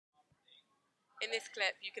In this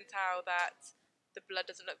clip you can tell that the blood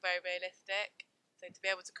doesn't look very realistic, so to be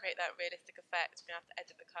able to create that realistic effect we're going to have to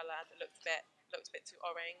edit the colour as it looks a bit too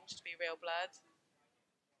orange to be real blood.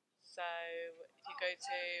 So if you go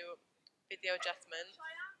to video adjustment,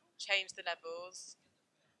 change the levels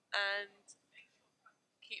and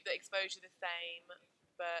keep the exposure the same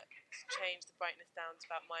but change the brightness down to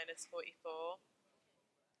about -44,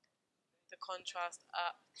 the contrast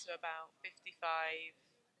up to about 55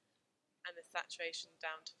 and the saturation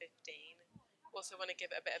down to 15. Also want to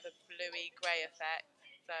give it a bit of a bluey grey effect,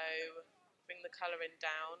 so bring the colouring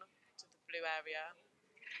down to the blue area,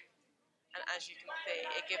 and as you can see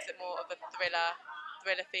it gives it more of a thriller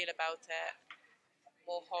feel about it,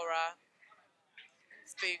 more horror,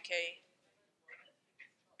 spooky.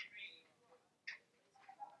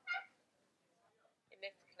 In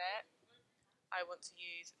this clip I want to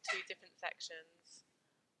use two different sections.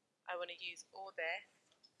 I want to use all this,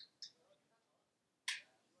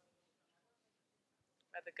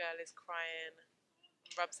 where the girl is crying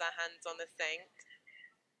and rubs her hands on the sink.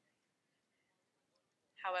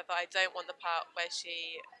 However, I don't want the part where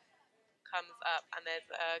she comes up and there's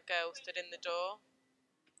a girl stood in the door.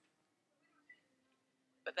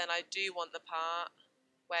 But then I do want the part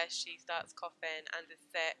where she starts coughing and is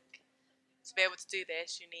sick. To be able to do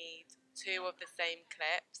this, you need two of the same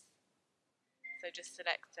clips. So just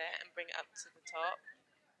select it and bring it up to the top.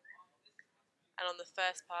 And on the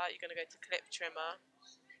first part, you're going to go to clip trimmer.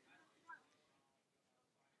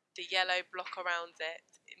 The yellow block around it,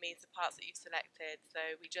 it means the parts that you've selected.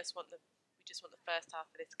 So we just want the first half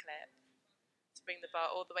of this clip. So bring the bar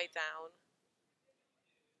all the way down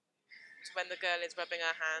to when the girl is rubbing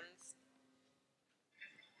her hands.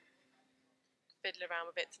 Fiddle around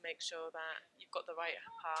with it to make sure that you've got the right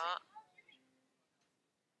part.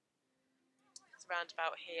 It's around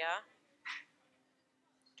about here.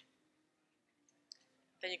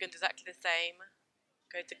 Then you're going to do exactly the same.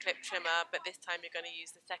 Go to clip trimmer, but this time you're going to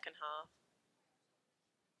use the second half.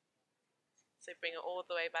 So bring it all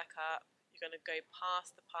the way back up. You're going to go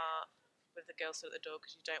past the part with the girl still at the door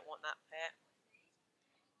because you don't want that bit.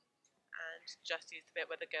 And just use the bit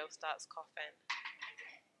where the girl starts coughing.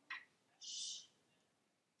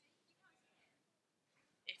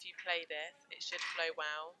 If you play this, it should flow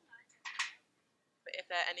well. But if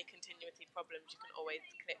there are any continuity problems, you can always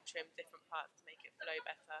clip trim different parts to make it flow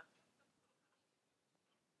better.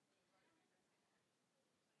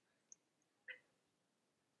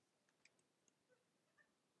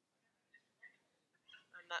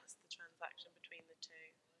 And that's the transaction between the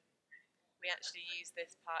two. We actually use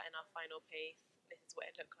this part in our final piece. This is what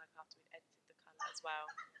it looked like after we'd edited the colour as well.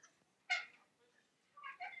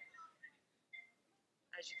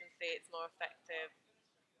 As you can see, it's more effective